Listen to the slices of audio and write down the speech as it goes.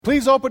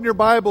Please open your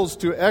Bibles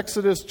to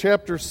Exodus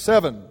chapter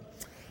 7.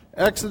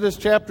 Exodus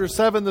chapter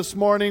 7 this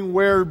morning,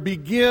 where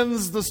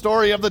begins the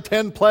story of the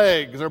 10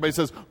 plagues. Everybody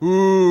says,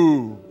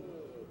 ooh.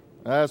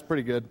 That's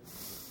pretty good.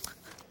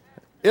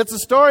 It's a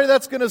story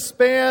that's going to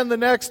span the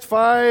next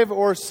 5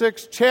 or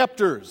 6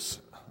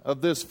 chapters of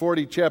this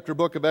 40-chapter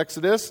book of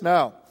Exodus.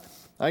 Now,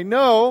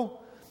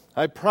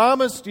 I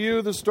promised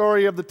you the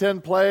story of the 10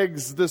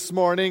 plagues this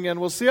morning,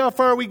 and we'll see how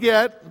far we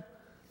get.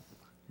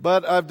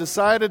 But I've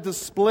decided to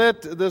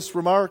split this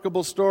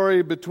remarkable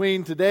story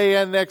between today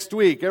and next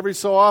week. Every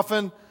so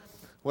often,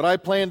 what I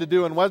plan to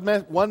do in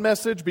one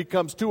message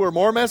becomes 2 or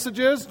more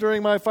messages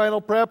during my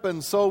final prep,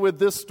 and so with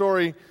this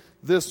story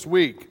this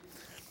week.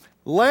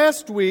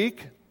 Last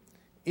week,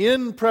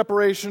 in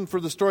preparation for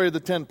the story of the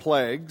 10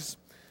 plagues,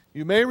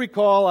 you may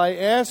recall I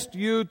asked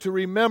you to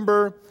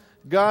remember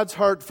God's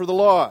heart for the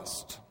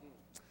lost.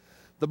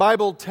 The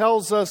Bible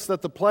tells us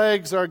that the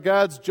plagues are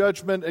God's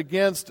judgment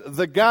against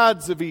the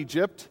gods of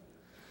Egypt,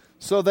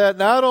 so that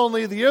not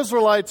only the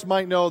Israelites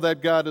might know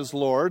that God is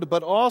Lord,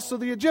 but also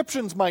the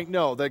Egyptians might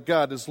know that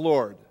God is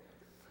Lord.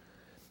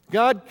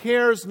 God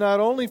cares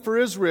not only for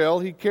Israel,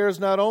 He cares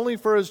not only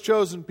for His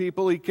chosen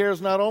people, He cares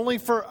not only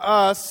for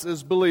us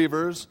as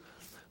believers,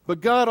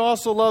 but God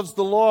also loves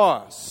the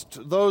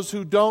lost, those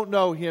who don't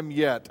know Him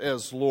yet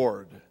as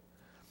Lord.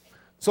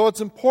 So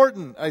it's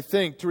important, I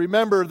think, to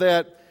remember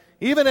that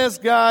even as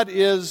God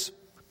is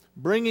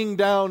bringing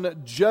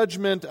down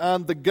judgment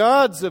on the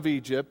gods of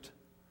Egypt,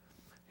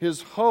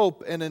 His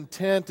hope and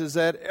intent is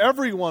that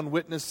everyone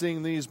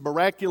witnessing these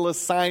miraculous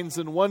signs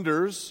and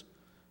wonders,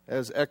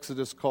 as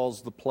Exodus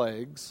calls the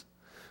plagues,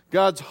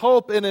 God's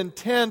hope and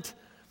intent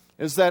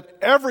is that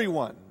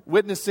everyone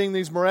witnessing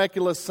these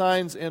miraculous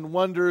signs and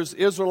wonders,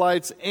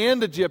 Israelites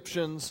and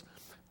Egyptians,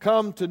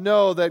 come to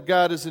know that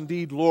God is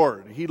indeed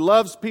Lord. He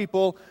loves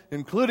people,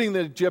 including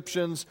the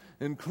Egyptians,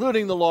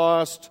 including the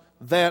lost,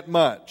 that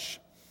much.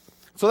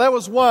 So that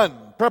was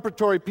one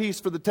preparatory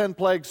piece for the 10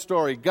 plagues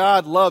story.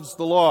 God loves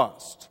the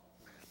lost.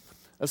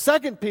 A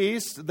second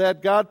piece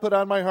that God put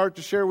on my heart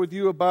to share with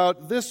you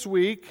about this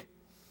week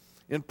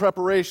in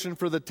preparation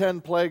for the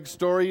 10 plagues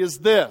story is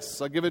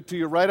this. I'll give it to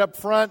you right up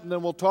front, and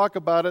then we'll talk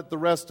about it the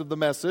rest of the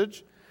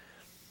message.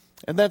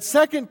 And that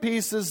second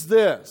piece is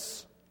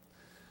this.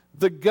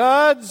 The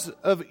gods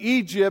of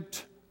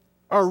Egypt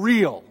are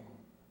real.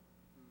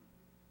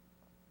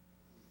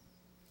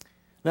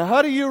 Now,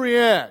 how do you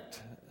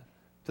react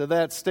to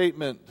that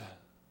statement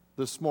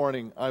this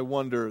morning, I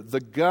wonder? The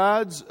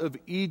gods of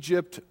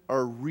Egypt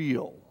are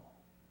real.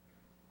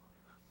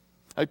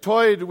 I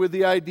toyed with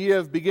the idea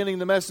of beginning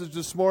the message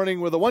this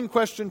morning with a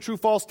one-question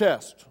true-false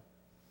test.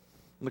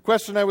 And the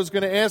question I was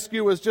going to ask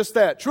you was just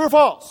that. True or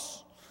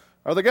false?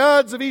 Are the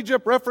gods of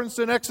Egypt referenced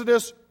in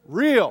Exodus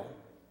real?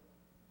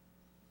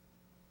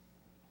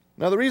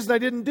 Now, the reason I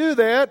didn't do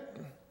that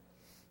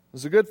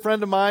is a good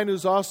friend of mine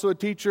who's also a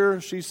teacher.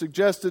 She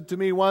suggested to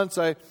me once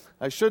I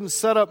shouldn't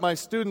set up my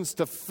students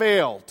to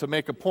fail to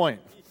make a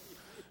point.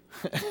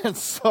 And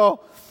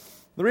so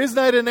the reason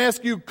I didn't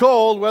ask you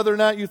cold whether or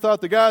not you thought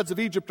the gods of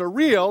Egypt are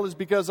real is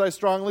because I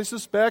strongly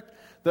suspect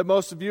that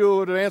most of you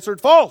would have answered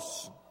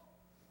false.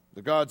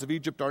 The gods of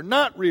Egypt are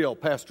not real,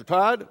 Pastor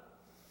Todd.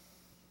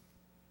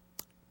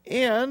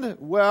 And,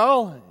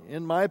 well,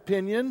 in my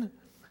opinion,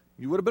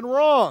 you would have been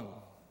wrong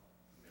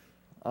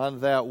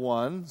on that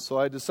one. So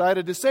I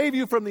decided to save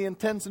you from the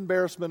intense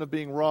embarrassment of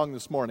being wrong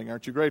this morning.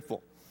 Aren't you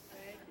grateful?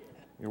 Thank you.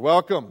 You're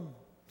welcome.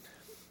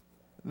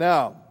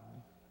 Now,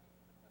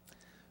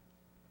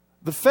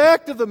 the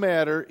fact of the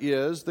matter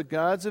is the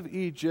gods of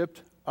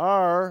Egypt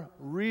are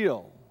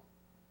real.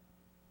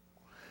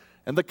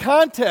 And the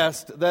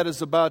contest that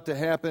is about to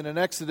happen in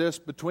Exodus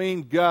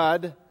between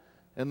God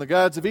and the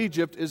gods of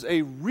Egypt is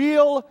a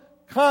real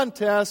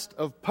contest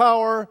of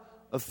power,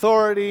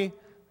 authority,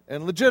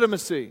 and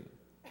legitimacy.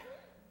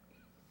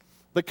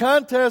 The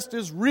contest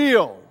is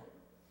real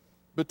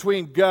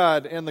between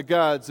God and the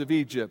gods of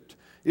Egypt.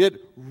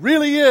 It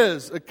really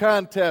is a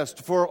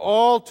contest for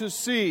all to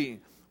see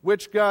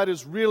which God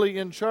is really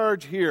in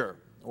charge here,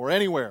 or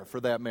anywhere for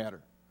that matter.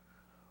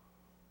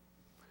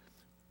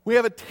 We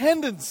have a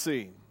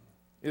tendency,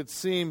 it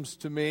seems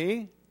to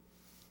me,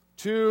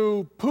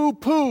 to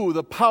poo-poo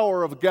the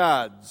power of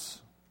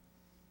gods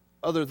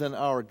other than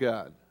our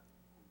God.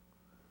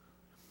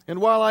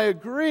 And while I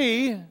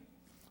agree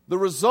the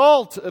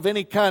result of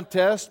any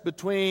contest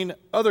between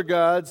other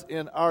gods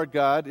and our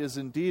God is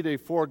indeed a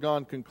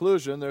foregone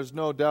conclusion, there's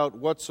no doubt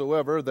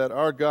whatsoever that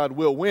our God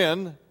will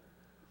win,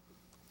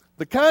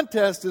 the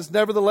contest is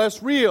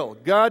nevertheless real.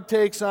 God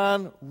takes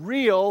on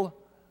real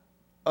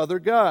other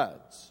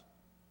gods.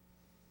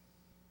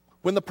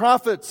 When the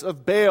prophets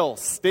of Baal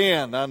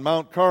stand on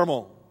Mount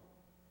Carmel,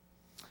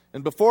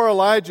 and before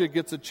Elijah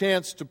gets a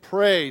chance to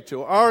pray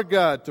to our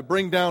God to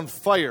bring down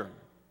fire,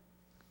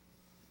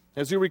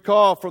 as you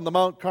recall from the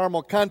Mount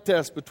Carmel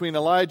contest between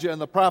Elijah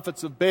and the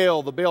prophets of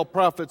Baal, the Baal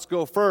prophets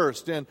go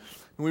first, and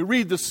we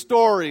read the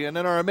story, and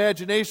in our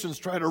imaginations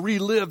try to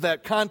relive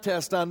that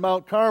contest on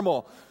Mount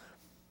Carmel.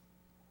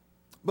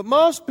 But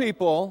most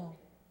people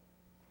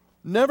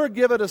never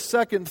give it a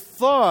second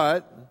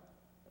thought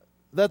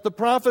that the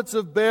prophets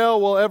of Baal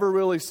will ever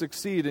really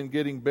succeed in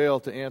getting Baal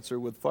to answer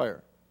with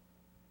fire.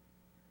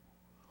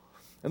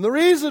 And the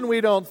reason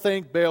we don't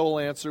think Baal will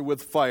answer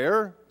with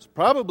fire is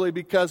probably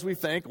because we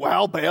think,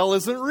 well, Baal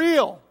isn't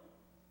real.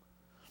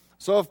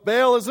 So if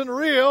Baal isn't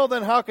real,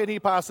 then how can he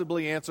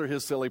possibly answer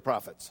his silly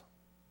prophets?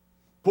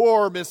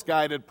 Poor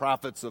misguided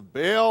prophets of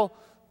Baal,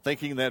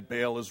 thinking that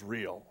Baal is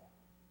real.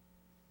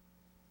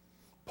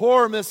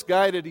 Poor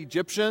misguided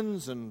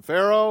Egyptians and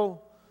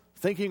Pharaoh,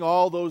 thinking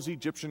all those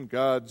Egyptian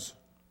gods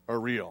are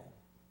real.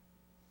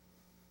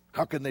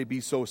 How can they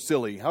be so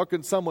silly? How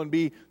can someone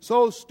be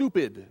so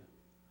stupid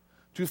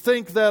to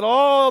think that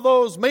all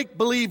those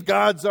make-believe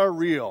gods are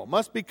real?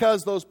 Must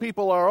because those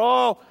people are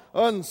all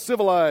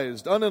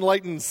uncivilized,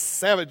 unenlightened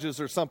savages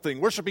or something,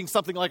 worshiping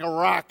something like a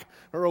rock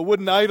or a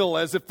wooden idol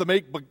as if the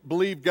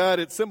make-believe God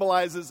it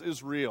symbolizes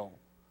is real.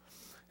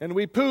 And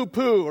we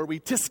poo-poo or we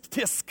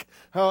tisk-tisk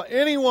how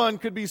anyone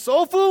could be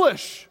so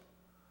foolish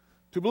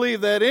to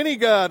believe that any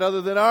God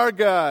other than our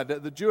God,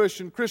 the Jewish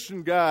and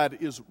Christian God,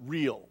 is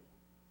real.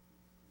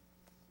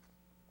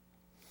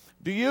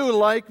 Do you,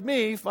 like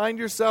me, find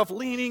yourself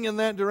leaning in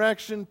that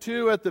direction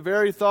too at the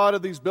very thought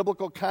of these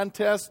biblical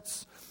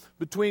contests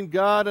between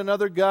God and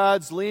other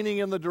gods, leaning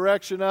in the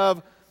direction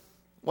of,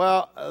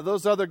 well,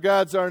 those other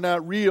gods are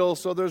not real,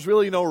 so there's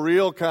really no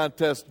real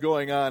contest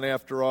going on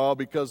after all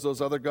because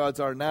those other gods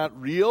are not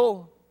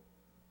real?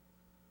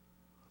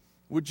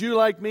 Would you,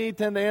 like me,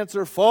 tend to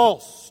answer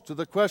false to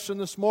the question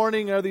this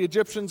morning, are the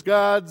Egyptians'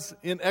 gods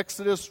in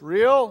Exodus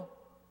real?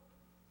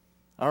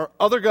 Are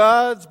other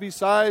gods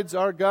besides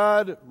our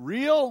God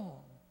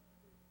real?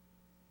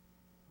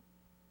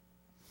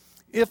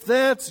 If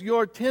that's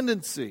your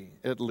tendency,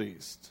 at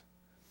least,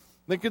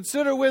 then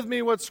consider with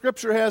me what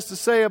Scripture has to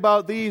say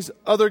about these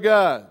other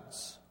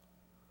gods.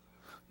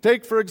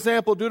 Take, for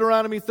example,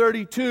 Deuteronomy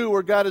 32,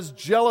 where God is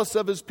jealous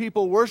of His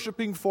people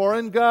worshiping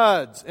foreign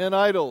gods and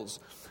idols.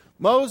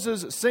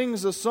 Moses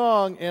sings a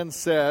song and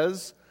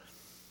says,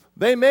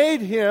 "They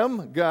made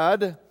him,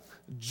 God,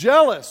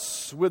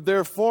 jealous with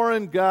their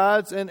foreign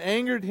gods and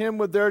angered him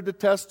with their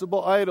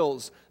detestable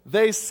idols.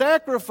 They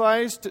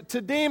sacrificed to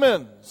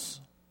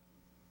demons,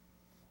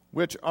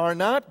 which are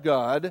not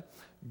God,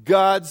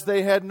 gods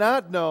they had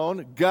not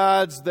known,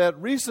 gods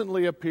that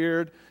recently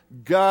appeared,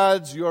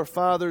 gods your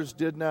fathers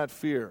did not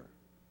fear."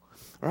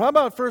 Or how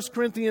about 1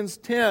 Corinthians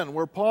 10,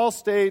 where Paul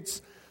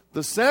states,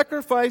 "The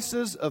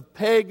sacrifices of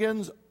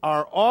pagans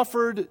are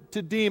offered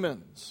to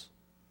demons,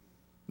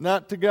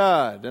 not to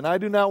God, and I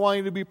do not want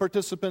you to be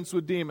participants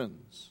with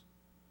demons."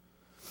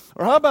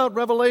 Or how about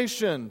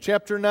Revelation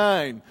chapter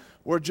 9,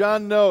 where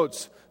John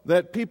notes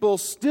that people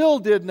still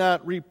did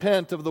not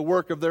repent of the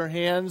work of their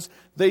hands.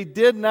 They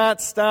did not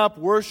stop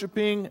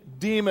worshiping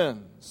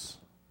demons.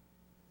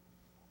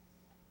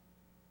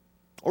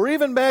 Or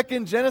even back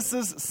in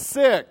Genesis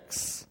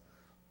 6,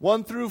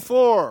 1 through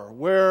 4,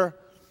 where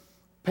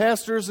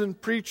pastors and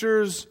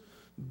preachers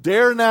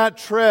dare not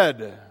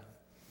tread,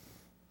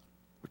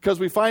 because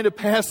we find a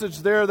passage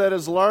there that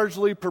has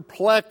largely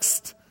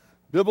perplexed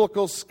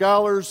biblical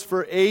scholars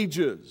for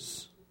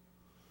ages.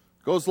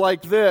 It goes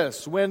like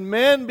this: "When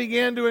men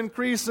began to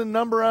increase in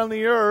number on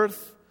the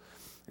earth,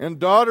 and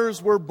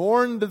daughters were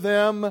born to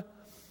them,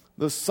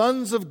 the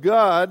sons of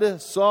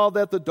God saw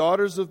that the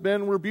daughters of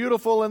men were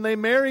beautiful, and they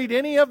married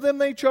any of them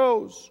they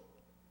chose.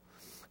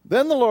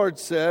 Then the Lord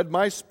said,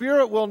 My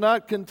spirit will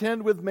not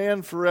contend with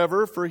man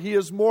forever, for he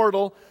is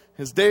mortal.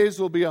 His days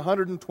will be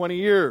 120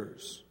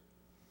 years.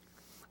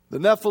 The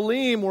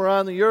Nephilim were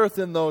on the earth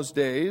in those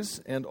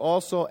days, and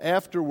also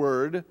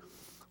afterward,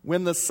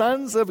 when the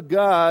sons of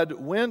God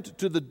went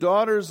to the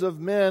daughters of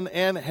men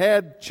and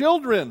had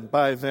children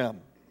by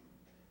them.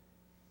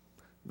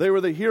 They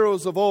were the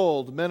heroes of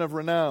old, men of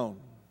renown."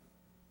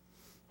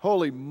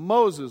 Holy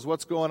Moses,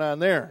 what's going on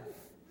there?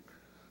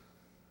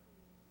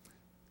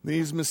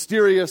 These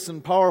mysterious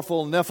and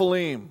powerful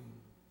Nephilim,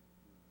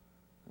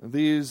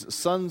 these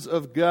sons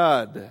of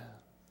God,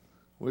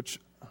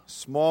 which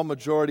small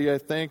majority, I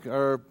think,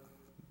 are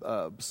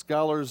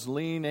scholars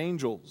lean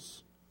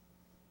angels.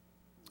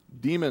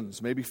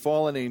 Demons, maybe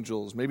fallen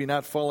angels, maybe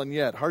not fallen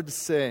yet, hard to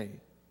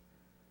say.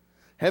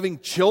 Having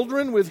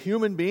children with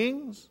human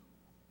beings?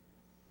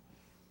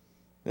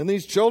 And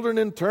these children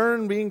in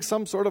turn being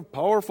some sort of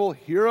powerful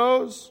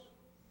heroes?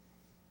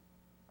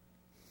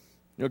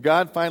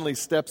 God finally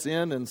steps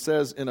in and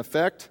says, in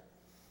effect,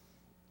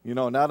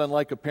 not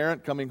unlike a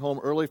parent coming home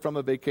early from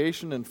a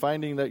vacation and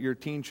finding that your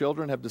teen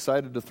children have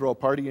decided to throw a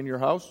party in your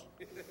house.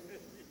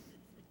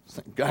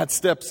 God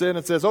steps in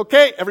and says,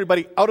 "Okay,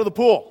 everybody out of the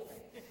pool."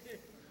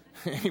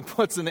 He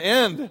puts an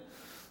end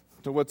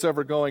to what's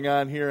ever going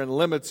on here and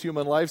limits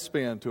human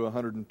lifespan to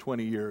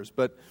 120 years.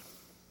 But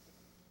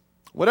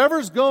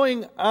whatever's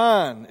going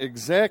on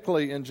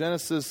exactly in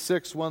Genesis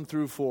 6, 1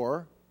 through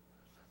 4,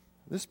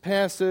 this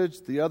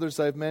passage, the others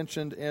I've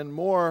mentioned, and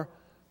more,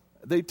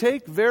 they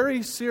take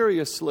very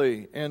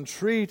seriously and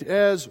treat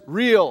as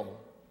real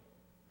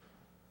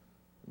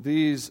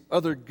these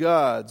other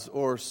gods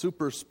or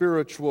super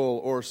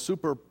spiritual or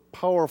super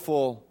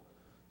powerful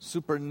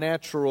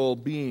supernatural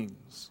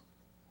beings.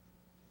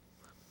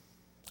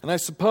 And I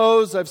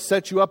suppose I've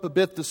set you up a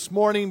bit this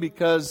morning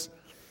because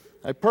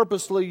I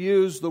purposely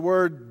used the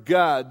word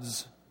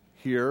gods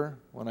here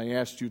when I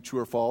asked you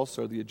true or false,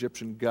 are the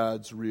Egyptian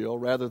gods real,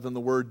 rather than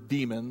the word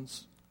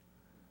demons.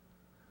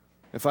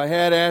 If I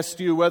had asked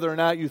you whether or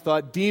not you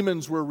thought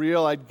demons were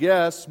real, I'd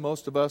guess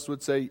most of us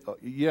would say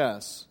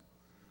yes.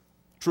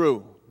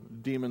 True,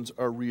 demons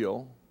are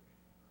real.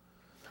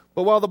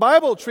 But while the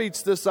Bible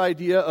treats this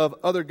idea of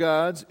other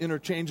gods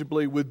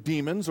interchangeably with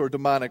demons or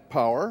demonic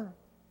power,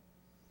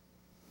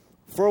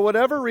 for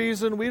whatever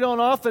reason, we don't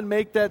often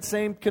make that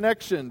same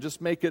connection, just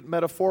make it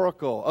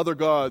metaphorical. Other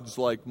gods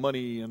like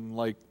money and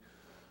like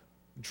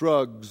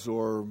drugs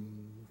or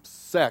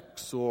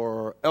sex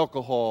or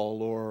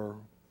alcohol or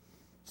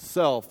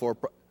self or...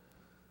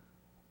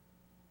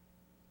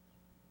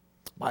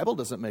 Bible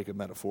doesn't make it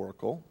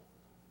metaphorical.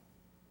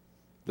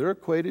 They're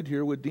equated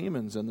here with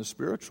demons in the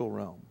spiritual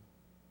realm.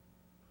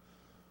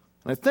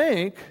 And I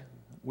think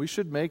we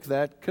should make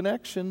that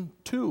connection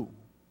too.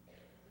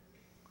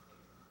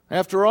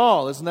 After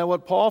all, isn't that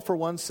what Paul for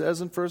one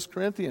says in 1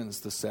 Corinthians?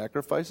 The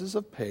sacrifices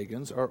of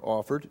pagans are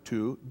offered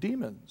to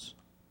demons.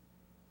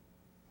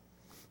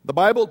 The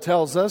Bible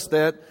tells us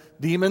that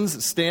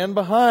demons stand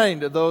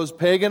behind those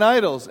pagan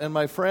idols. And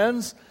my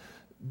friends,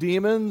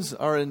 demons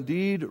are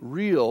indeed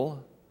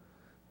real,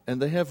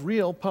 and they have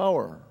real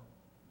power.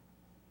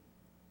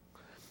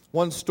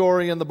 One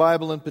story in the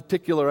Bible in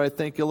particular, I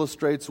think,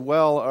 illustrates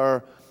well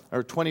our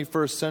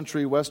 21st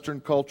century Western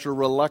culture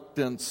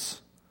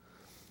reluctance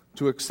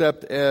to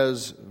accept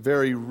as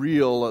very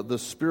real the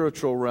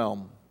spiritual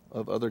realm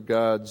of other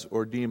gods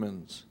or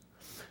demons.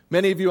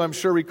 Many of you, I'm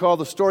sure, recall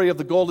the story of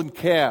the golden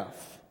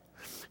calf.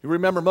 You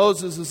remember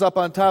Moses is up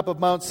on top of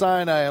Mount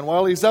Sinai, and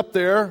while he's up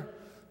there,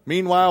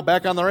 meanwhile,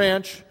 back on the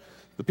ranch,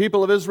 the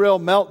people of Israel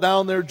melt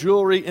down their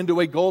jewelry into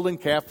a golden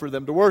calf for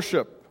them to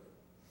worship.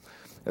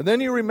 And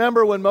then you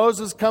remember when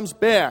Moses comes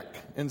back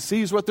and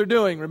sees what they're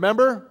doing,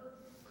 remember?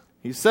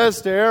 He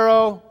says to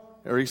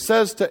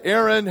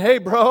Aaron, "Hey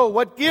bro,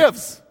 what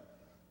gives?"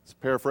 It's a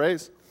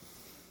paraphrase.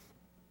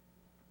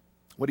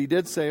 What he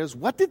did say is,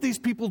 "What did these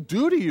people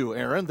do to you,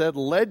 Aaron, that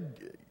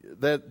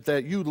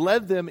you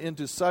led them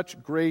into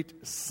such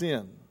great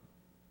sin?"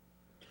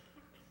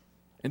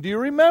 And do you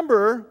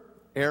remember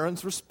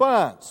Aaron's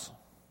response?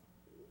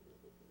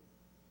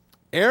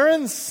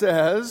 Aaron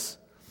says,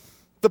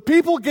 "The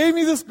people gave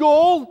me this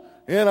gold,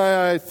 and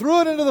I threw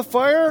it into the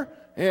fire,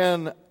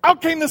 and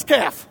out came this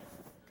calf."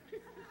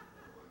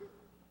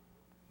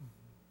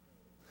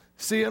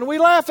 See, and we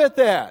laugh at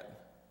that.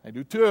 I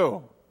do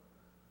too.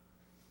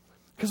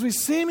 Because we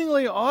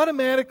seemingly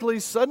automatically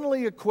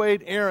suddenly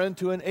equate Aaron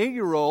to an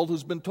 8-year-old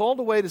who's been told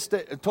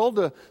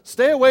to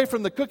stay away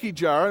from the cookie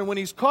jar, and when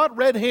he's caught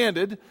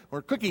red-handed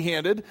or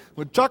cookie-handed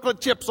with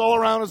chocolate chips all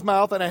around his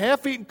mouth and a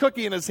half-eaten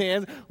cookie in his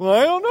hand, well,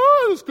 I don't know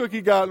how this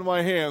cookie got in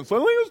my hand.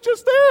 Suddenly it was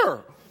just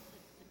there.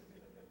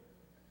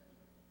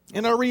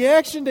 And our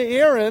reaction to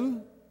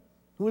Aaron,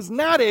 who is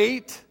not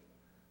 8,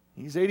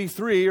 he's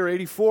 83 or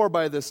 84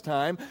 by this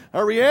time,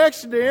 our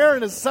reaction to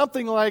Aaron is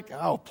something like,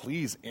 "Oh,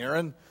 please,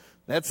 Aaron,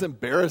 that's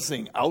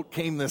embarrassing. Out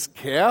came this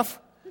calf."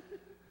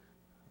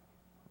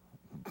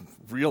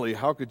 Really,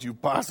 how could you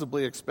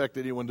possibly expect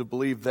anyone to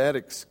believe that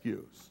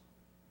excuse?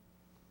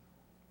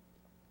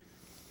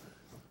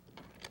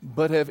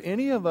 But have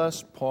any of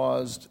us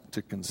paused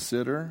to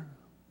consider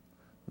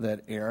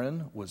that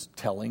Aaron was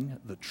telling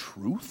the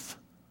truth?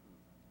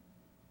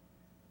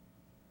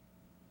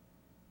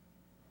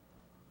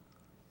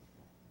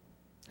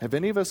 Have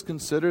any of us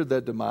considered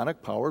that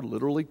demonic power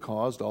literally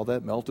caused all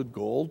that melted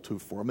gold to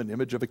form an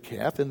image of a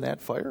calf in that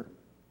fire?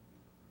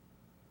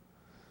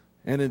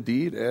 And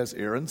indeed, as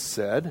Aaron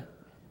said,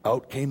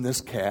 out came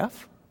this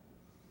calf?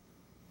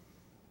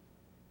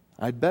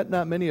 I bet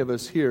not many of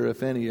us here,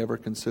 if any, ever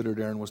considered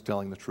Aaron was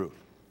telling the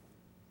truth.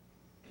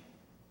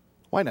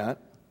 Why not?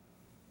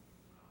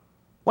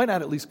 Why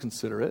not at least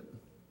consider it?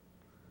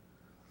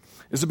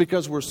 Is it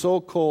because we're so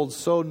cold,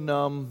 so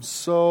numb,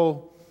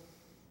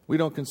 we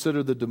don't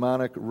consider the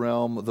demonic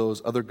realm,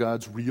 those other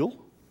gods, real?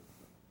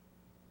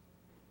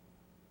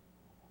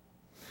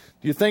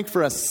 Do you think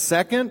for a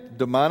second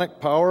demonic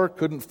power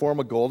couldn't form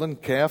a golden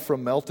calf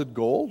from melted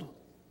gold?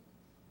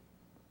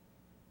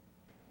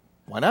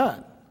 Why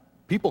not?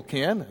 People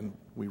can, and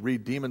we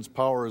read demons'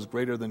 power is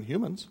greater than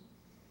humans.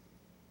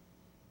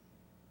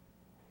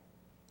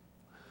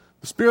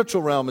 The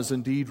spiritual realm is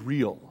indeed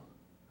real.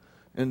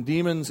 And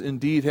demons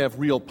indeed have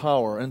real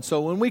power. And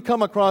so when we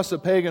come across a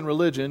pagan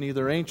religion,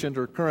 either ancient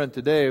or current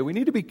today, we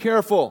need to be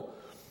careful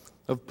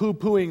of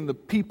poo-pooing the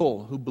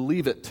people who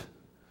believe it.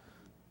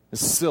 It's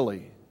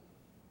silly.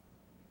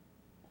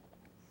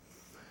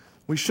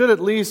 We should at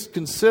least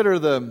consider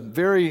the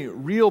very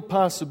real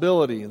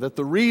possibility that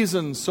the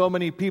reason so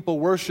many people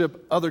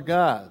worship other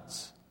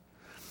gods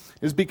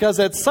is because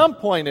at some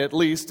point, at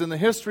least, in the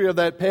history of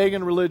that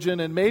pagan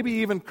religion, and maybe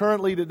even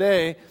currently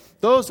today,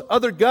 those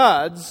other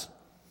gods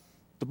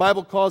the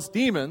Bible calls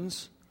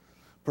demons,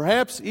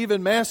 perhaps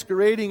even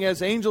masquerading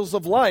as angels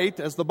of light,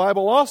 as the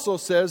Bible also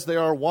says they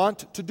are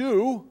wont to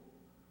do.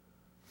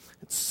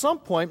 At some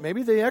point,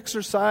 maybe they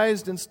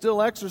exercised and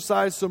still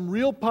exercise some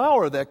real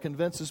power that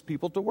convinces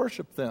people to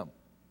worship them.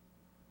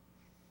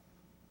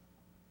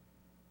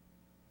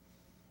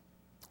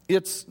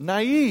 It's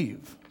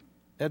naive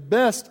at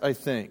best, I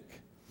think,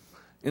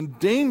 and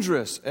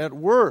dangerous at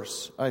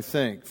worst, I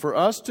think, for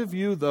us to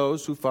view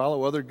those who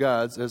follow other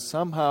gods as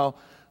somehow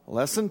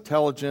less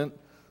intelligent,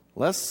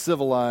 less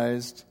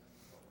civilized,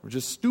 or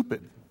just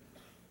stupid.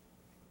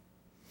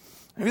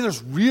 I mean,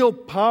 there's real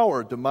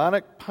power,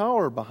 demonic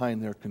power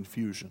behind their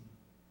confusion.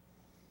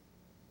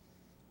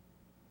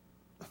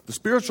 The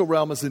spiritual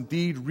realm is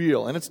indeed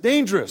real, and it's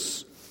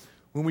dangerous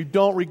when we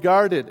don't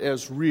regard it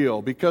as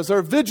real, because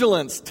our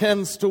vigilance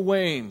tends to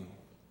wane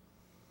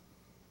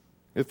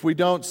if we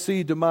don't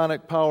see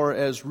demonic power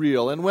as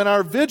real. And when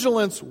our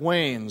vigilance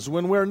wanes,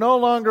 when we're no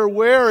longer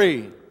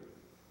wary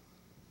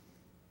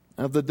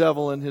of the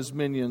devil and his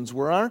minions,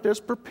 we aren't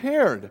as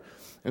prepared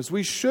as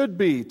we should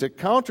be to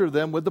counter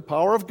them with the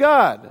power of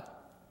God.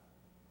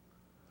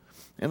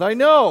 And I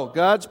know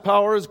God's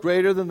power is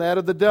greater than that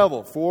of the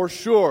devil, for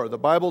sure. The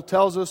Bible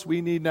tells us we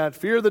need not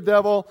fear the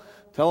devil.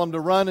 Tell him to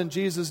run in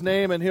Jesus'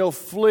 name and he'll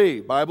flee,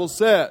 Bible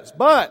says.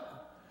 But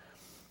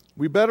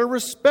we better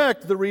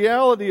respect the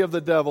reality of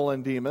the devil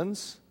and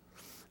demons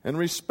and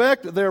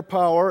respect their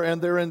power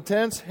and their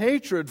intense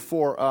hatred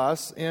for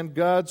us and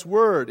God's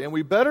Word. And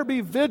we better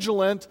be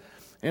vigilant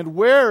and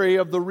wary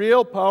of the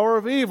real power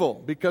of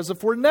evil, because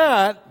if we're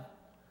not,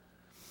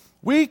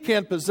 we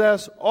can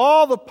possess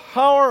all the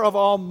power of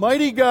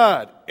Almighty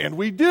God, and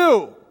we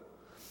do.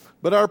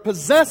 But our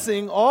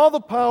possessing all the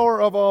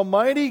power of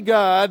Almighty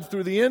God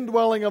through the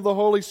indwelling of the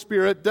Holy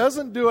Spirit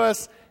doesn't do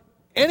us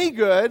any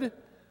good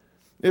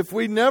if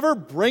we never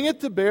bring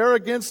it to bear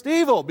against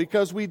evil,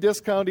 because we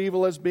discount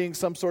evil as being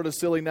some sort of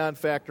silly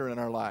non-factor in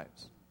our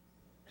lives.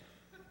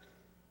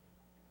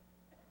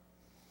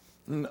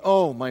 And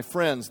oh, my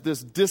friends,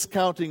 this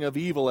discounting of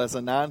evil as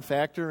a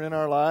non-factor in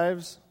our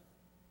lives,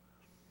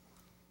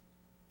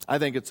 I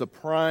think it's a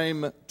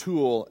prime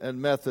tool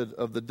and method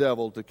of the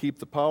devil to keep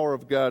the power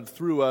of God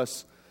through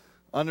us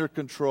under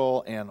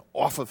control and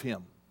off of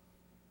him.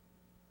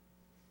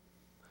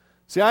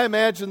 See, I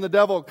imagine the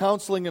devil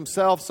counseling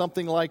himself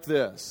something like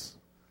this.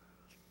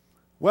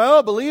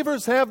 Well,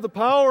 believers have the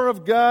power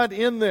of God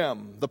in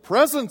them, the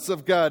presence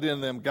of God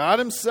in them. God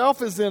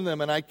himself is in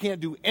them, and I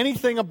can't do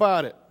anything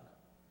about it.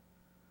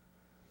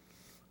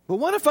 But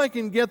what if I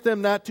can get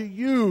them not to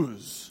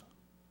use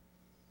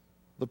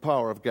the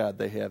power of God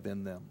they have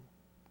in them?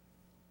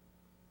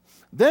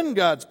 Then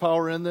God's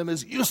power in them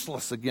is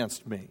useless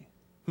against me.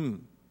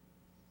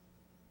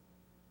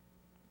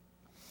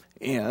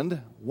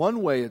 And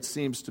one way it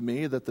seems to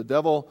me that the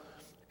devil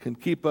can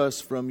keep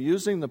us from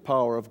using the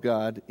power of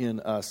God in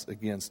us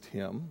against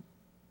him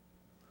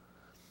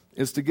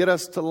is to get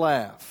us to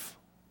laugh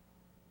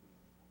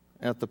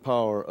at the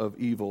power of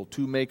evil,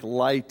 to make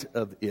light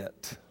of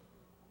it,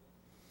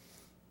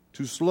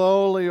 to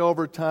slowly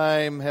over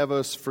time have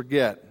us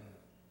forget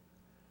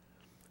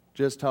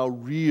just how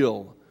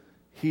real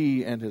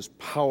he and his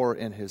power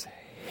and his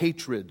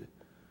hatred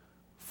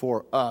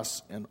for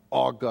us and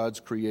all God's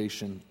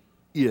creation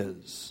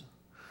is.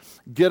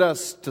 Get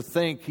us to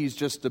think he's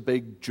just a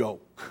big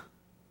joke.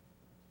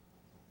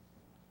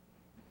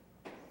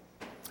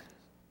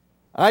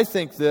 I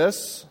think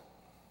this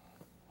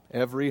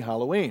every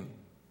Halloween.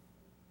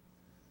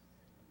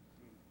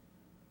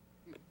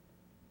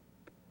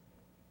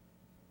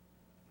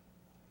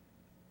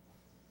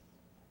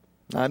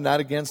 I'm not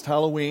against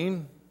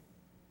Halloween.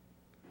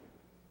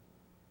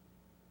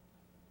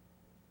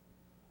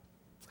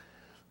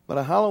 But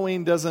a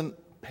Halloween doesn't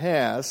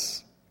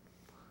pass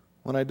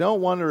when I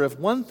don't wonder if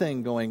one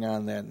thing going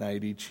on that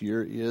night each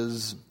year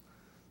is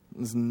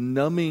this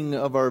numbing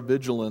of our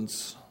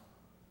vigilance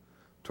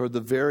toward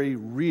the very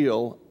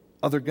real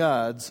other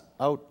gods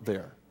out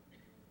there,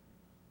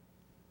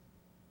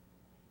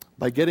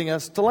 by getting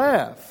us to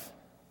laugh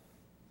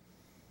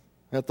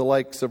at the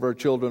likes of our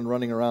children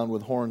running around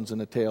with horns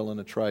and a tail and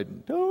a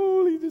trident.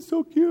 Oh, he's just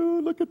so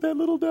cute. Look at that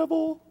little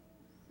devil.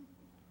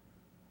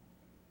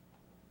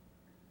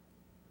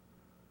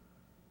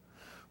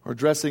 Or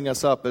dressing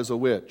us up as a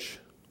witch.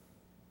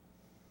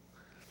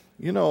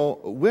 You know,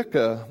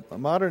 Wicca,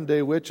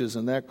 modern-day witches,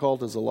 and that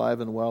cult is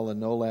alive and well and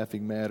no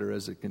laughing matter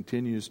as it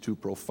continues to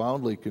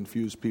profoundly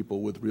confuse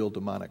people with real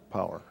demonic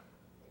power.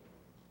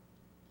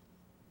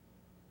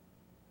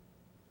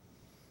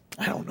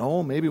 I don't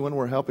know, maybe when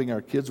we're helping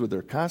our kids with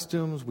their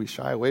costumes, we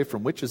shy away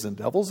from witches and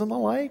devils and the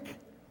like.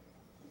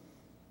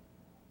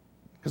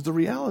 Because the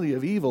reality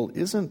of evil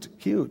isn't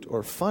cute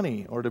or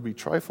funny or to be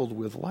trifled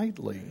with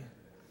lightly.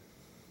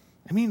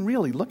 I mean,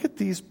 really, look at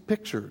these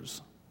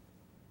pictures.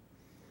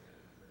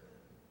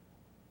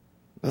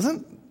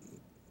 Doesn't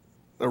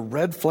a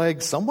red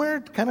flag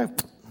somewhere kind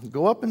of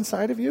go up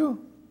inside of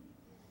you?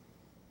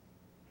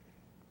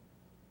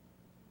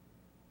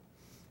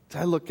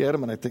 I look at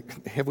them and I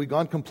think, have we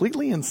gone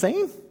completely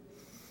insane?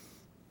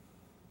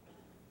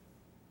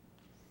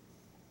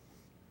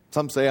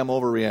 Some say I'm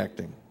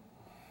overreacting.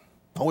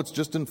 Oh, it's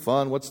just in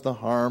fun. What's the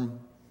harm?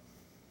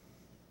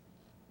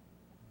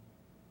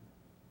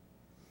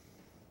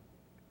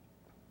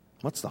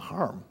 What's the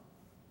harm?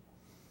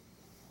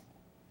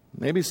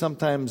 Maybe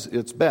sometimes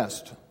it's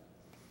best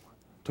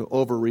to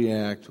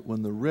overreact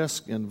when the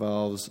risk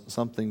involves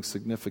something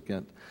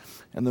significant.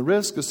 And the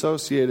risk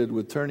associated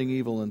with turning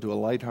evil into a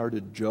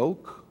lighthearted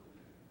joke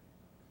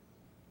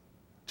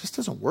just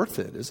isn't worth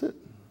it, is it?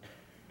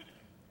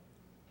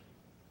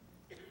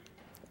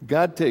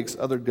 God takes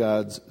other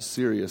gods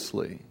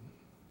seriously.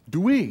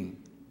 Do we?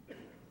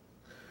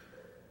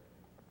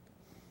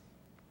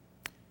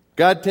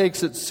 God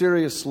takes it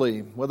seriously,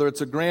 whether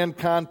it's a grand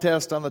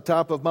contest on the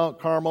top of Mount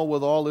Carmel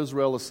with all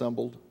Israel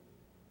assembled,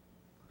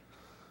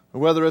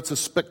 or whether it's a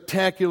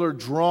spectacular,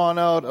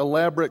 drawn-out,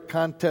 elaborate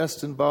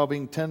contest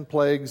involving 10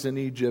 plagues in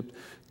Egypt.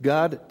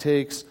 God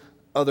takes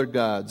other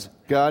gods.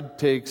 God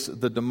takes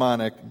the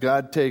demonic.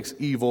 God takes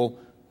evil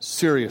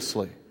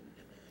seriously.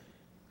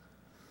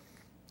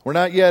 We're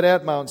not yet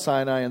at Mount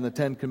Sinai and the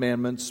Ten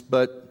Commandments,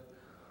 but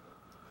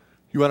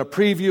you want a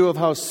preview of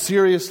how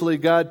seriously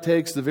God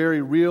takes the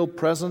very real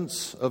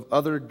presence of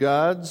other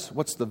gods?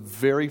 What's the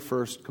very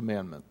first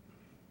commandment?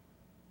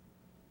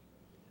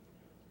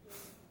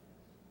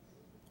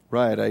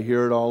 Right, I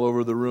hear it all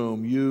over the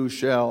room. You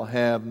shall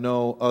have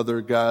no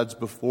other gods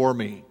before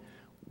me.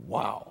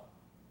 Wow.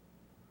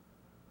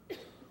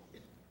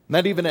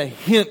 Not even a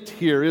hint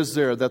here, is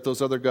there, that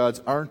those other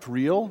gods aren't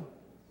real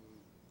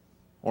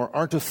or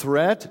aren't a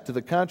threat? To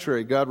the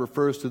contrary, God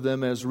refers to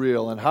them as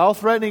real. And how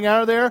threatening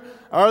are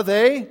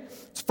they?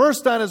 It's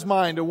first on his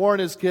mind to warn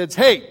his kids,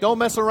 hey, don't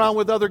mess around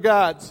with other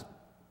gods.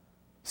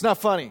 It's not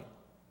funny.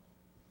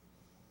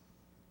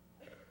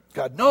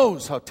 God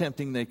knows how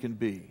tempting they can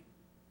be.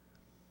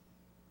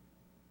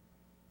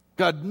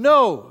 God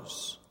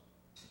knows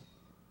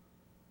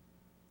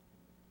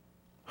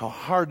how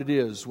hard it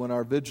is when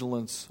our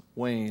vigilance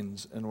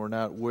wanes and we're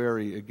not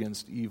wary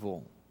against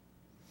evil.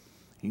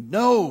 He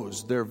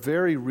knows they're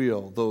very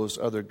real, those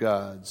other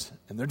gods,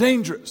 and they're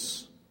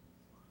dangerous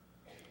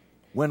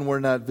when we're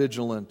not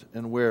vigilant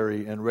and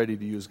wary and ready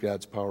to use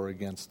God's power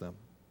against them.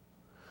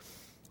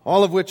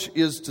 All of which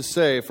is to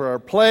say, for our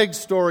plague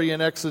story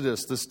in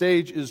Exodus, the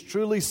stage is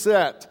truly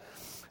set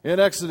in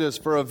Exodus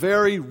for a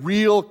very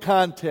real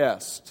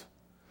contest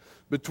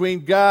between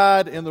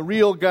God and the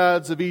real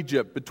gods of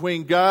Egypt,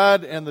 between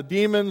God and the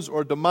demons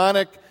or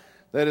demonic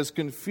that is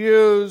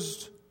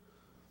confused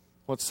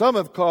what some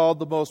have called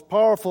the most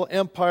powerful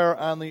empire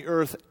on the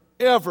earth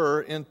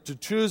ever into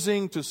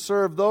choosing to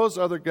serve those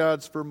other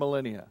gods for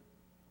millennia.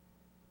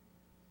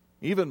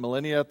 Even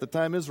millennia at the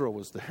time Israel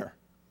was there.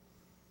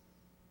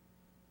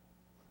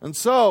 And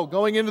so,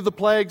 going into the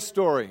plague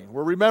story,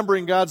 we're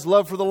remembering God's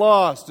love for the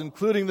lost,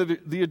 including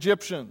the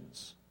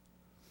Egyptians,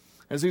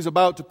 as he's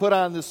about to put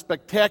on this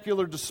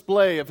spectacular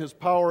display of his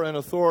power and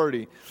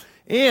authority.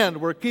 And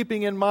we're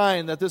keeping in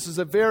mind that this is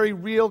a very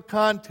real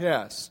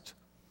contest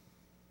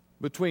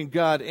between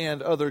God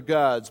and other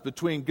gods,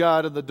 between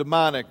God and the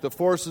demonic, the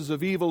forces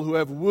of evil who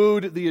have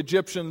wooed the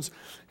Egyptians,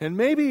 and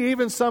maybe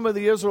even some of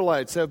the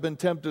Israelites have been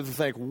tempted to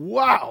think,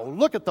 wow,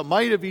 look at the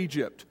might of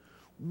Egypt.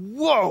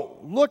 Whoa,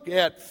 look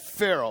at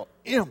Pharaoh.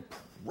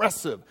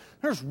 Impressive.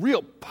 There's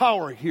real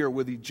power here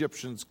with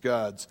Egyptians'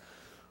 gods.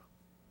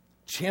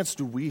 Chance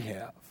do we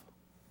have?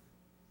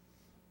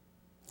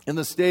 And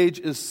the stage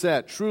is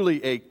set,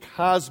 truly a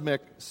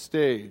cosmic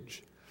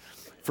stage,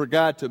 for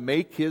God to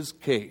make his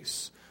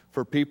case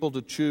for people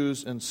to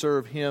choose and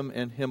serve him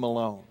and him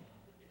alone.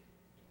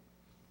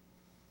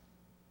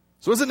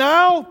 So is it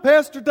now,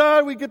 Pastor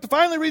Todd, we get to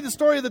finally read the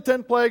story of the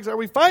 10 plagues? Are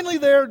we finally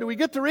there? Do we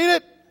get to read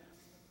it?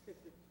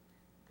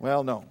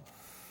 Well, no.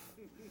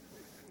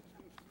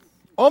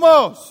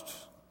 Almost.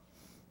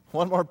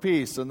 One more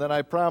piece, and then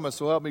I promise,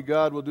 so help me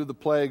God, we'll do the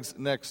plagues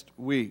next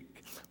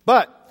week.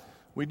 But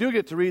we do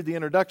get to read the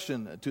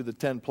introduction to the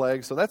 10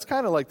 plagues, so that's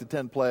kind of like the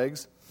 10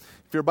 plagues.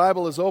 If your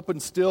Bible is open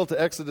still to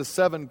Exodus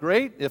 7,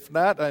 great. If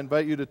not, I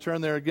invite you to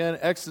turn there again.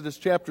 Exodus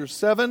chapter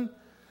 7.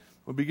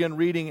 We'll begin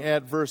reading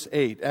at verse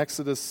 8.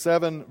 Exodus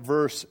 7,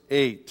 verse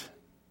 8.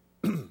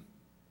 The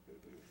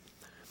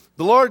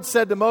Lord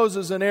said to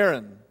Moses and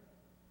Aaron,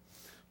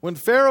 when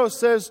Pharaoh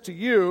says to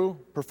you,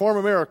 perform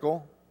a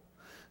miracle,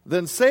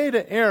 then say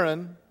to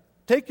Aaron,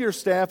 take your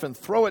staff and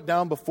throw it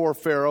down before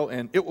Pharaoh,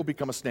 and it will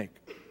become a snake.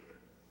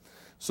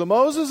 So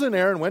Moses and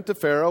Aaron went to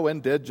Pharaoh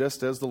and did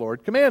just as the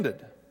Lord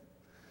commanded.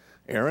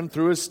 Aaron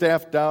threw his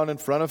staff down in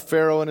front of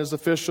Pharaoh and his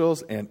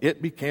officials, and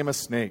it became a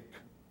snake.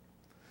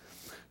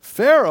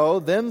 Pharaoh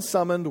then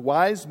summoned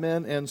wise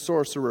men and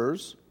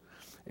sorcerers,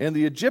 and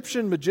the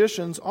Egyptian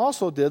magicians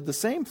also did the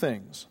same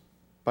things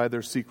by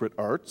their secret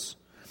arts.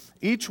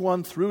 Each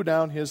one threw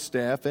down his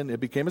staff, and it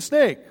became a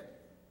snake.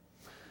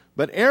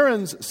 But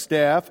Aaron's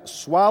staff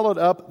swallowed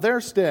up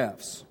their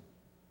staffs.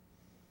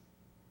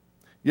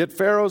 Yet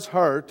Pharaoh's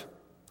heart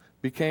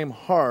became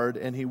hard,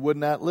 and he would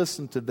not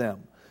listen to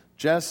them,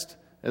 just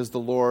as the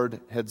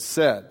Lord had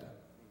said.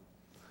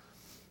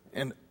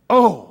 And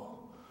oh,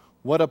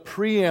 what a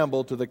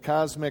preamble to the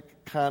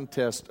cosmic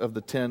contest of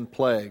the 10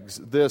 plagues.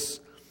 This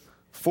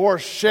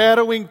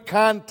foreshadowing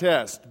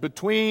contest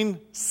between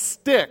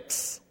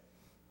sticks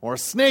or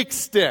snake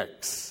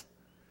sticks.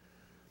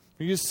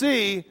 You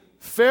see,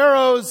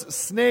 Pharaoh's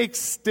snake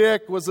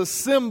stick was a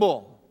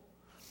symbol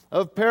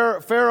of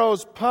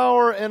Pharaoh's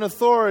power and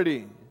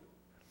authority,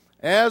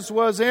 as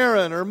was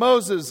Aaron or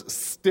Moses'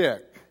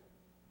 stick.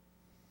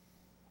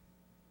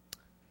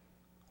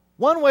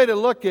 One way to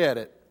look at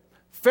it,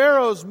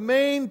 Pharaoh's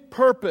main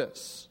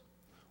purpose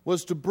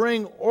was to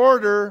bring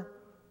order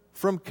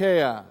from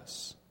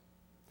chaos.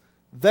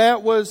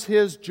 That was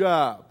his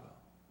job.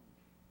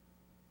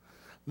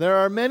 There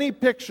are many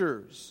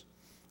pictures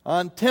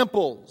on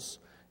temples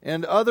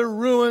and other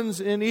ruins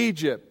in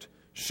Egypt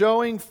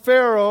showing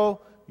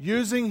Pharaoh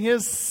using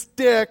his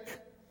stick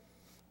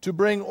to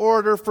bring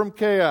order from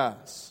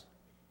chaos.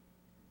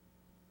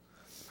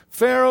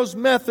 Pharaoh's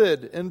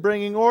method in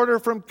bringing order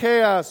from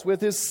chaos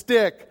with his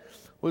stick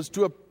was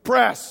to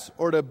oppress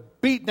or to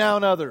beat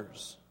down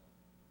others.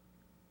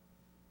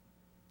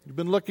 You've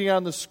been looking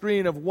on the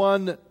screen of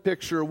one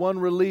picture, one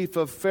relief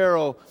of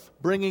Pharaoh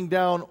bringing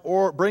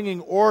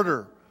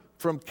order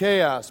from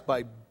chaos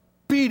by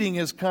beating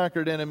his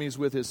conquered enemies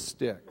with his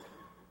stick.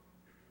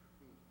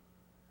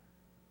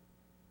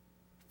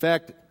 In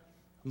fact,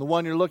 the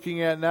one you're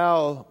looking at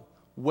now,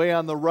 way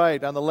on the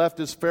right, on the left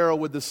is Pharaoh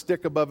with the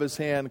stick above his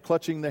hand,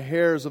 clutching the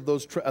hair of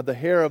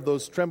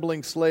those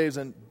trembling slaves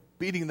and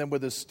beating them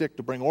with his stick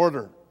to bring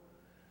order.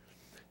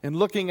 And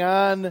looking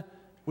on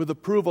with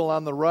approval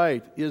on the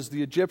right is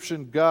the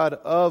Egyptian god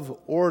of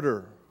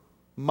order,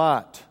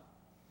 Mot,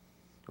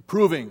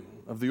 approving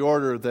of the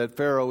order that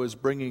Pharaoh is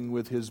bringing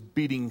with his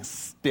beating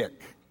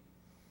stick.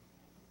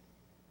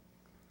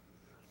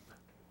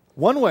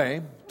 One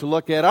way to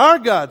look at our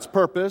God's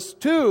purpose,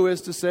 too,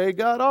 is to say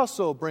God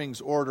also brings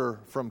order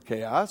from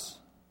chaos.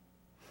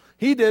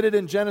 He did it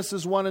in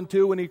Genesis 1 and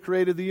 2 when He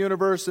created the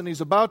universe, and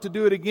He's about to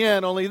do it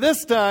again, only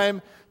this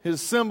time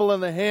His symbol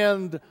in the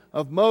hand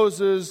of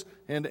Moses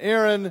and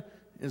Aaron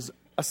is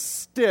a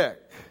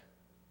stick,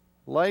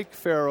 like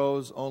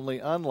Pharaoh's, only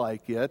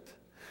unlike it,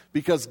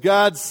 because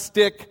God's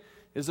stick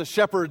is a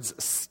shepherd's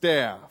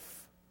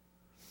staff.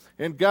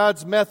 And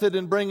God's method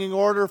in bringing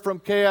order from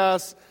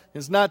chaos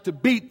is not to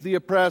beat the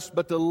oppressed,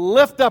 but to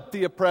lift up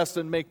the oppressed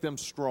and make them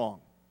strong.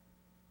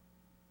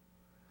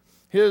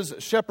 His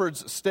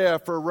shepherd's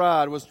staff or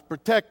rod was to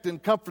protect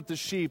and comfort the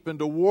sheep and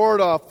to ward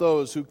off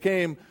those who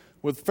came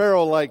with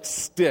Pharaoh-like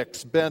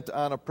sticks bent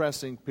on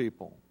oppressing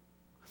people.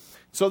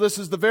 So this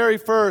is the very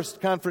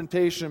first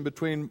confrontation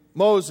between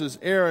Moses,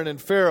 Aaron,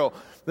 and Pharaoh.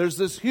 There's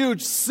this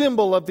huge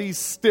symbol of these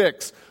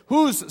sticks.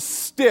 Whose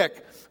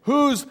stick,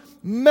 whose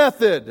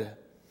method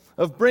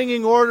of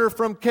bringing order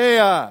from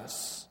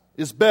chaos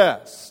is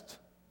best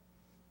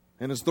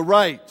and is the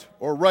right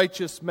or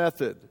righteous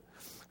method?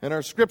 And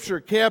our Scripture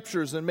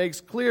captures and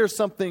makes clear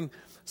something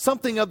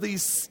of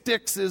these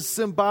sticks is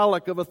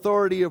symbolic of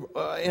authority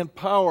and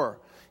power.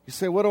 You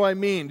say, what do I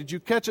mean? Did you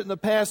catch it in the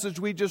passage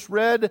we just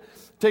read?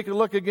 Take a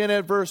look again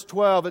at verse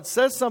 12. It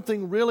says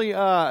something really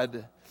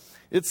odd.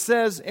 It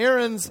says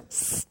Aaron's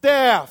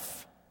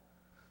staff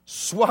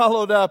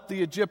swallowed up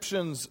the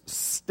Egyptians'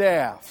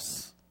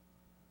 staffs.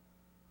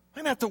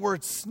 Why not the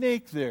word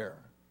snake there?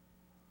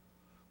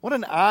 What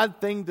an odd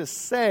thing to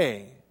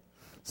say.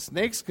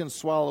 Snakes can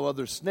swallow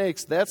other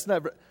snakes. That's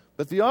never.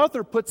 But the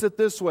author puts it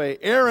this way: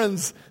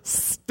 Aaron's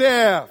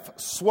staff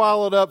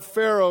swallowed up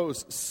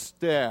Pharaoh's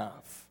staff.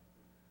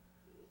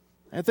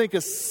 I think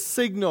a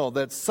signal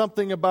that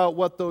something about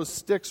what those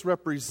sticks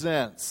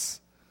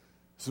represents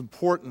is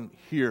important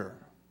here.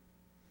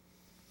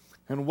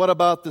 And what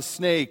about the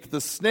snake?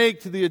 The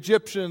snake to the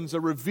Egyptians, a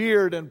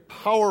revered and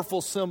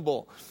powerful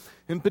symbol.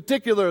 In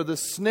particular, the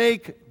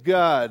snake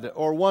god,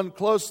 or one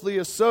closely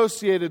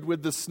associated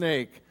with the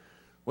snake,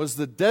 was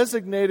the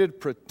designated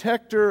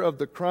protector of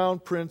the crown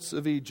prince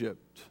of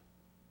Egypt.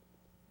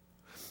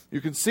 You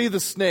can see the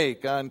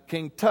snake on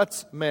King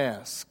Tut's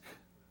mask,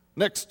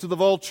 next to the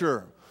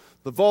vulture.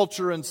 The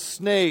vulture and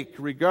snake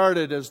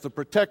regarded as the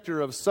protector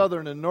of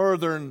southern and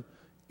northern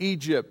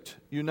Egypt,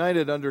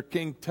 united under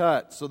King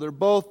Tut. So they're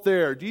both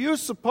there. Do you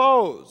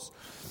suppose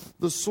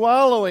the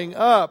swallowing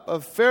up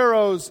of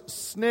Pharaoh's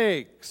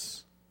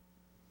snakes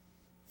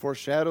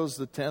foreshadows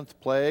the 10th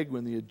plague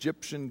when the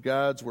Egyptian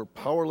gods were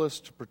powerless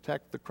to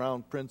protect the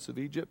crown prince of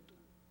Egypt?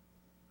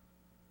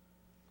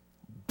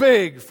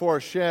 Big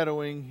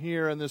foreshadowing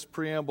here in this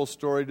preamble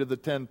story to the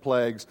 10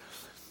 plagues.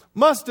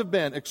 Must have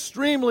been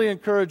extremely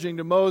encouraging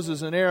to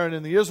Moses and Aaron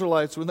and the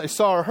Israelites when they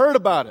saw or heard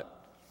about it.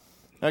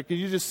 Now, can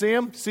you just see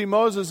them? See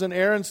Moses and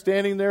Aaron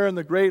standing there in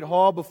the great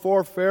hall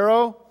before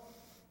Pharaoh,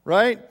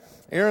 right?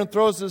 Aaron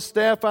throws his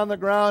staff on the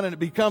ground and it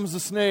becomes a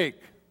snake.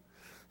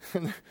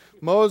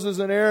 Moses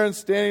and Aaron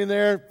standing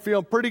there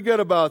feeling pretty good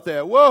about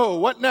that. Whoa,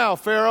 what now,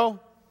 Pharaoh?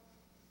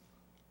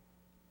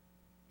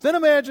 Then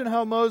imagine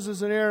how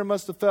Moses and Aaron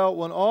must have felt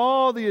when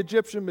all the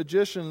Egyptian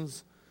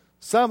magicians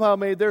somehow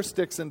made their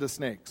sticks into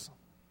snakes.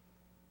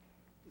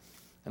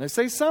 And I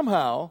say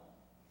somehow,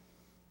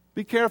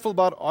 be careful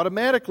about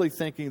automatically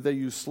thinking they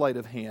use sleight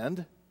of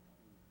hand.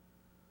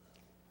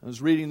 I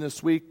was reading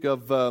this week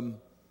of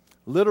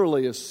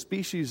literally a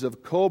species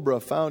of cobra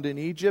found in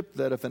Egypt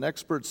that if an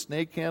expert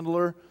snake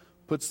handler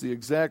puts the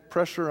exact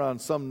pressure on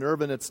some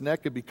nerve in its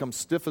neck, it becomes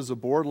stiff as a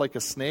board like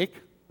a snake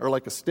or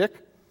like a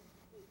stick.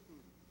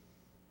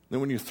 Then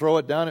when you throw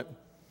it down,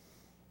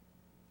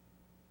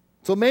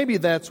 So maybe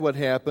that's what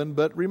happened,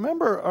 but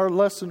remember our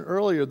lesson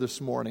earlier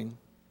this morning.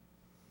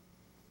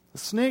 The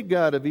snake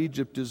god of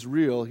Egypt is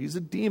real. He's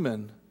a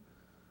demon.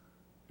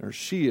 Or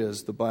she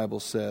is, the Bible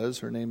says.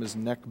 Her name is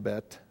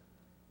Nekhbet.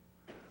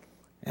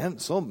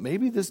 And so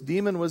maybe this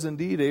demon was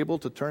indeed able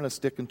to turn a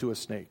stick into a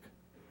snake.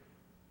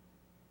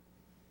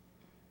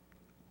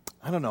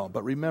 I don't know,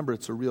 but remember,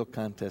 it's a real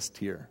contest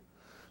here.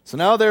 So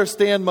now there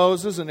stand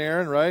Moses and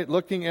Aaron, right,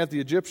 looking at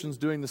the Egyptians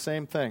doing the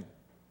same thing.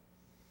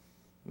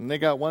 And they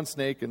got one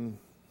snake and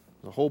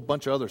a whole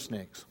bunch of other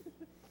snakes.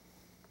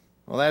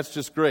 Well, that's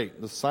just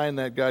great. The sign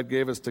that God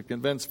gave us to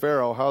convince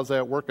Pharaoh. How's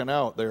that working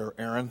out there,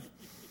 Aaron?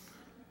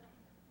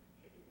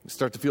 You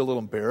start to feel a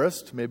little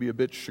embarrassed, maybe a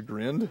bit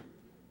chagrined.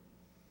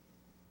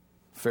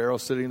 Pharaoh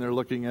sitting there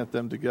looking at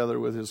them together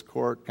with his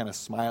court, kind of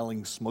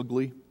smiling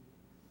smugly,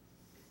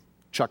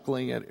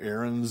 chuckling at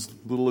Aaron's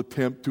little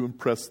attempt to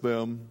impress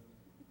them.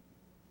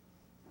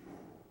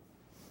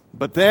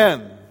 But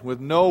then,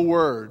 with no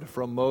word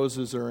from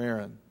Moses or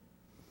Aaron,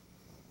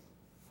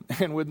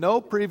 and with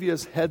no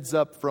previous heads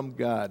up from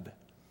God,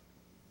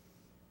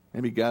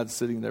 maybe God's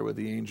sitting there with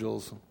the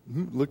angels.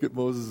 Look at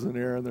Moses and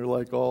Aaron. They're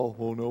like,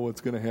 oh no,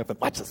 what's going to happen?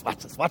 Watch this.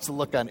 Watch the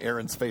look on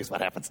Aaron's face.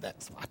 What happens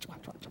next? Watch.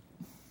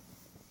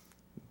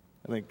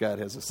 I think God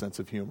has a sense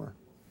of humor.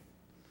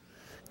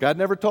 God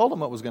never told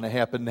them what was going to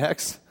happen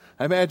next.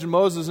 I imagine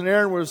Moses and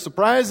Aaron were as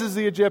surprised as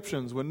the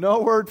Egyptians. With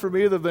no word from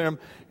either of them,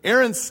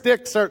 Aaron's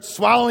stick starts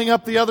swallowing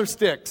up the other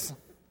sticks.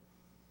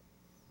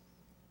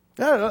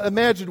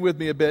 Imagine with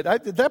me a bit.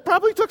 That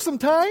probably took some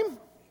time. Have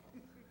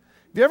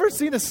you ever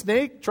seen a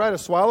snake try to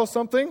swallow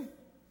something?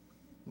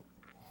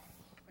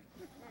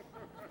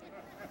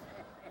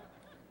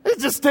 It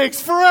just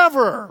takes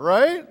forever,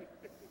 right?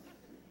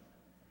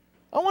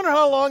 I wonder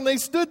how long they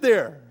stood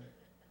there.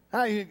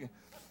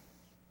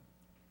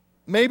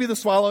 Maybe the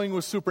swallowing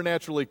was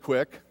supernaturally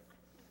quick.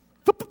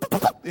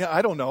 Yeah,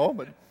 I don't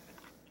know.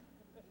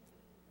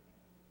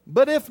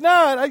 But if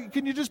not,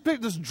 can you just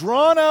pick this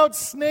drawn-out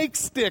snake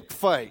stick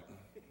fight?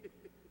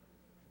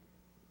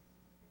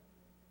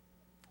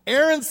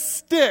 Aaron's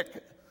stick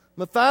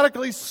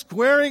methodically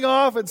squaring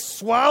off and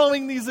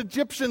swallowing these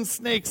Egyptian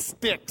snake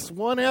sticks,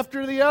 one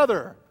after the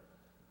other.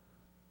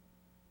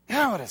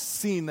 God, what a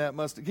scene that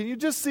must have. Can you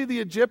just see the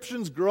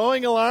Egyptians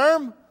growing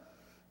alarm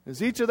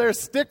as each of their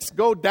sticks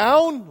go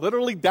down,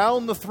 literally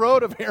down the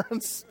throat of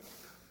Aaron's?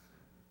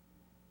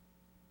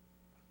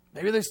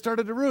 Maybe they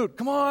started to root.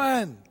 Come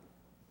on.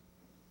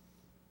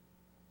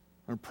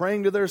 They're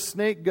praying to their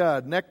snake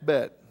god,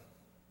 Nekhbet.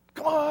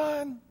 Come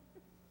on.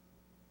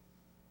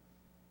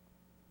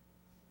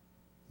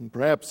 And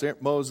perhaps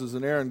Moses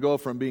and Aaron go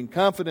from being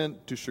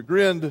confident to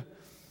chagrined,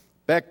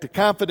 back to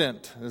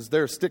confident, as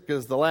their stick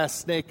is the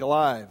last snake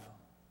alive.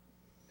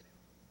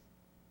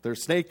 Their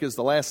snake is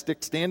the last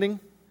stick standing?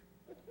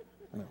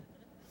 No.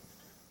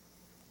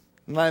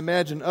 And I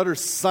imagine utter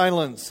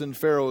silence in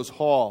Pharaoh's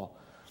hall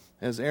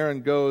as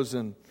Aaron goes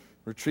and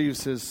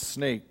retrieves his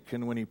snake,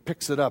 and when he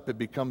picks it up, it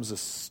becomes a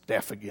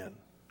staff again.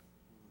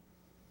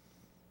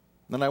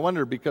 And I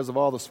wonder, because of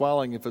all the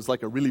swallowing, if it's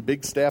like a really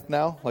big staff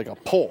now, like a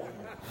pole.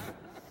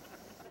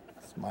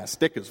 My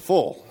stick is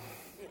full.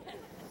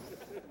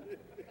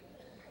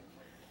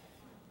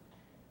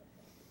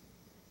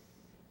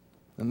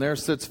 And there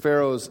sits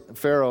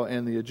Pharaoh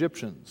and the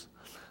Egyptians.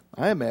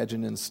 I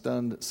imagine in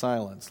stunned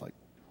silence, like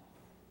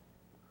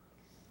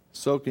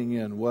soaking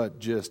in what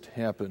just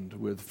happened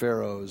with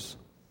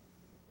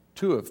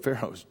two of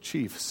Pharaoh's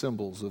chief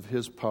symbols of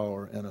his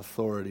power and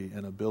authority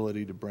and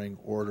ability to bring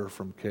order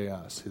from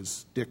chaos, his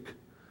stick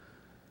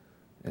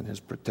and his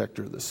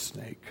protector, the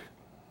snake,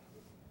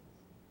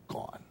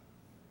 gone.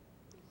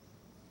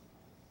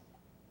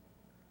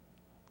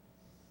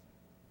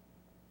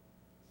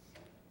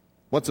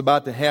 What's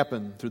about to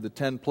happen through the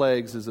 10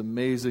 plagues is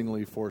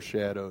amazingly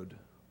foreshadowed.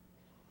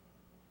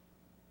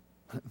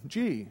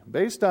 Gee,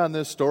 based on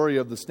this story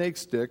of the snake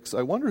sticks,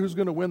 I wonder who's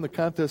going to win the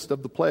contest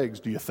of the plagues,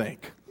 do you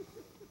think?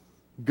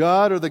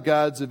 God or the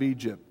gods of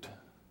Egypt?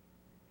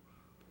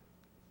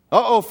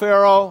 Uh-oh,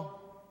 Pharaoh.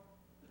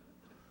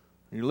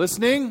 Are you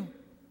listening?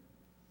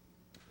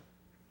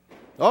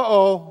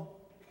 Uh-oh.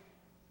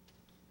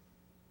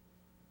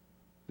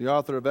 The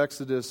author of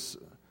Exodus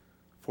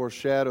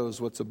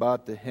foreshadows what's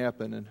about to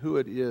happen, and who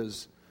it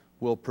is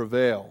will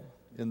prevail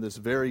in this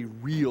very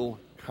real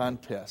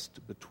contest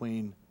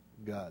between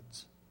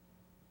God's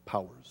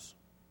powers.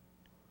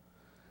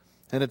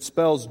 And it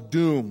spells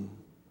doom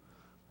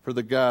for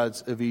the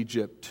gods of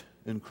Egypt,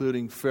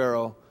 including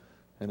Pharaoh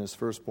and his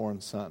firstborn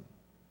son.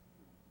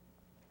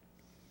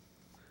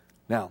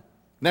 Now,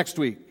 next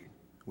week,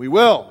 we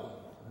will,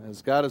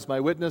 as God is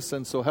my witness,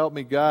 and so help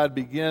me God,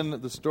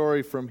 begin the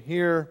story from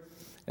here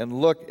and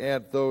look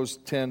at those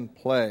 10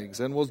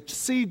 plagues. And we'll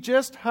see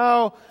just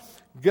how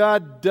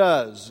God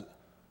does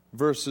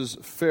versus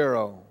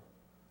Pharaoh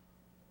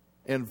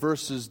and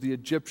versus the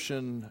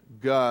Egyptian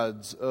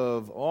gods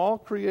of all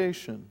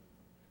creation,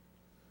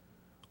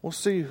 we'll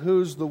see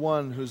who's the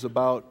one who's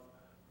about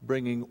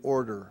bringing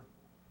order,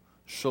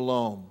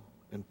 shalom,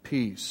 and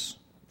peace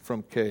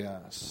from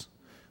chaos.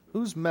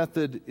 Whose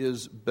method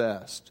is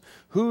best?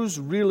 Who's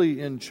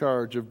really in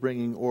charge of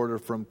bringing order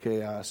from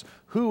chaos?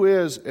 Who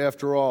is,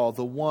 after all,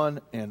 the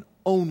one and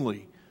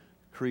only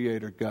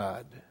Creator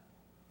God?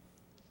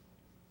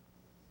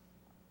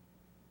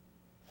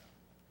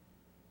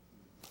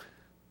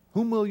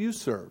 Whom will you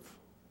serve?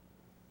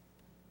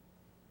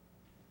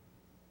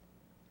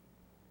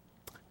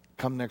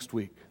 Come next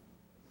week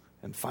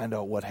and find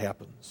out what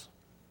happens.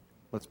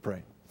 Let's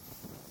pray.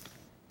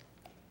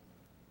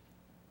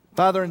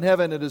 Father in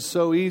heaven, it is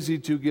so easy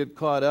to get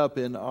caught up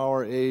in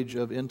our age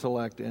of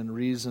intellect and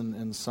reason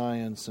and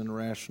science and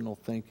rational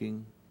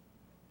thinking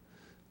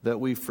that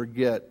we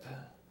forget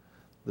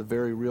the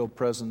very real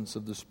presence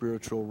of the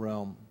spiritual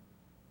realm.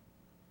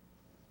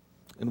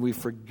 And we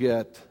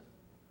forget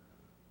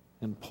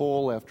in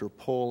poll after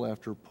poll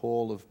after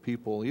poll of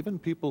people, even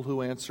people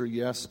who answer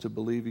yes to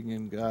believing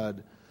in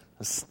God,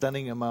 a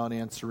stunning amount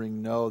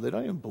answering no. They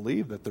don't even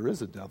believe that there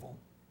is a devil.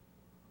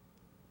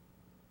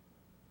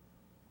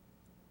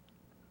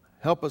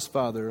 Help us,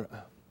 Father,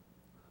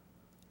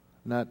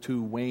 not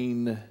to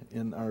wane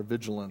in our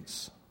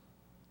vigilance,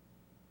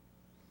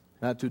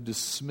 not to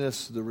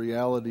dismiss the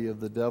reality of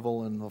the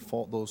devil and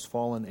those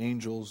fallen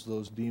angels,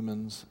 those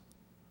demons,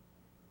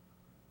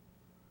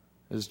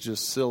 as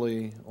just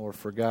silly or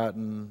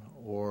forgotten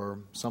or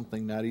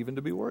something not even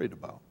to be worried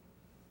about.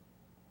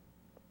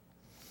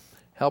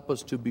 Help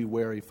us to be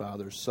wary,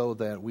 Father, so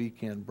that we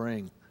can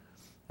bring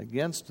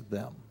against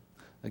them,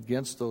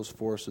 against those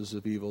forces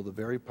of evil, the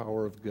very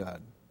power of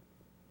God.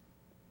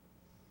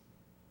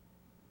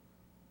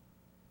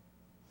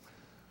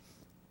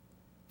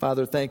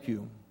 Father, thank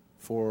you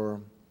for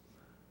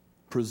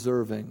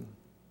preserving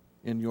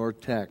in your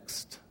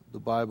text, the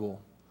Bible,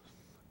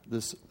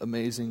 this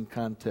amazing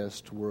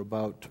contest we're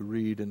about to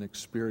read and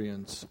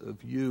experience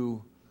of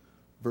you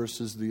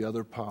versus the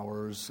other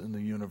powers in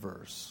the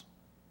universe.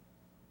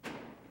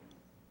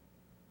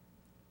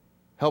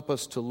 Help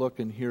us to look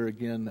and hear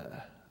again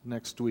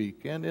next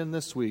week, and in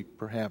this week,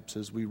 perhaps,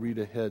 as we read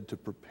ahead to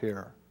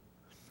prepare.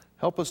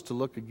 Help us to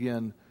look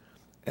again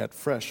at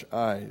fresh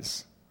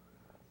eyes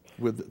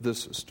with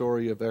this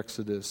story of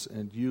Exodus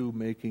and you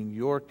making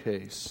your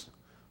case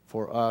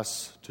for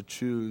us to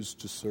choose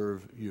to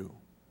serve you.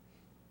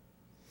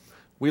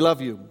 We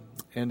love you,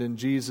 and in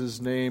Jesus'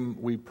 name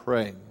we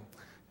pray.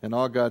 And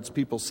all God's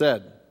people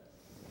said,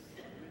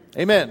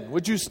 Amen.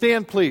 Would you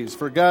stand, please,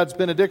 for God's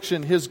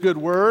benediction, His good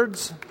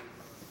words?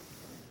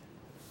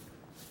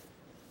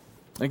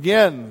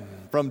 Again,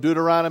 from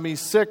Deuteronomy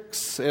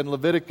 6 and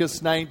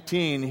Leviticus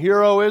 19.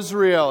 Hear, O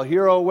Israel,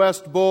 hear, O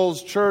West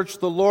Bowles Church,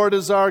 the Lord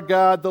is our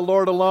God, the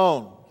Lord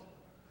alone.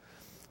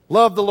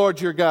 Love the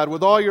Lord your God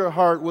with all your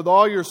heart, with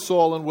all your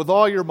soul, and with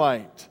all your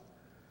might.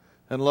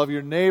 And love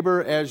your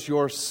neighbor as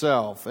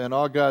yourself. And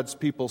all God's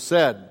people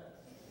said,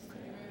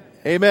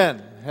 Amen.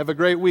 Amen. Have a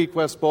great week,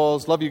 West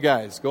Bowles. Love you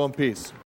guys. Go in peace.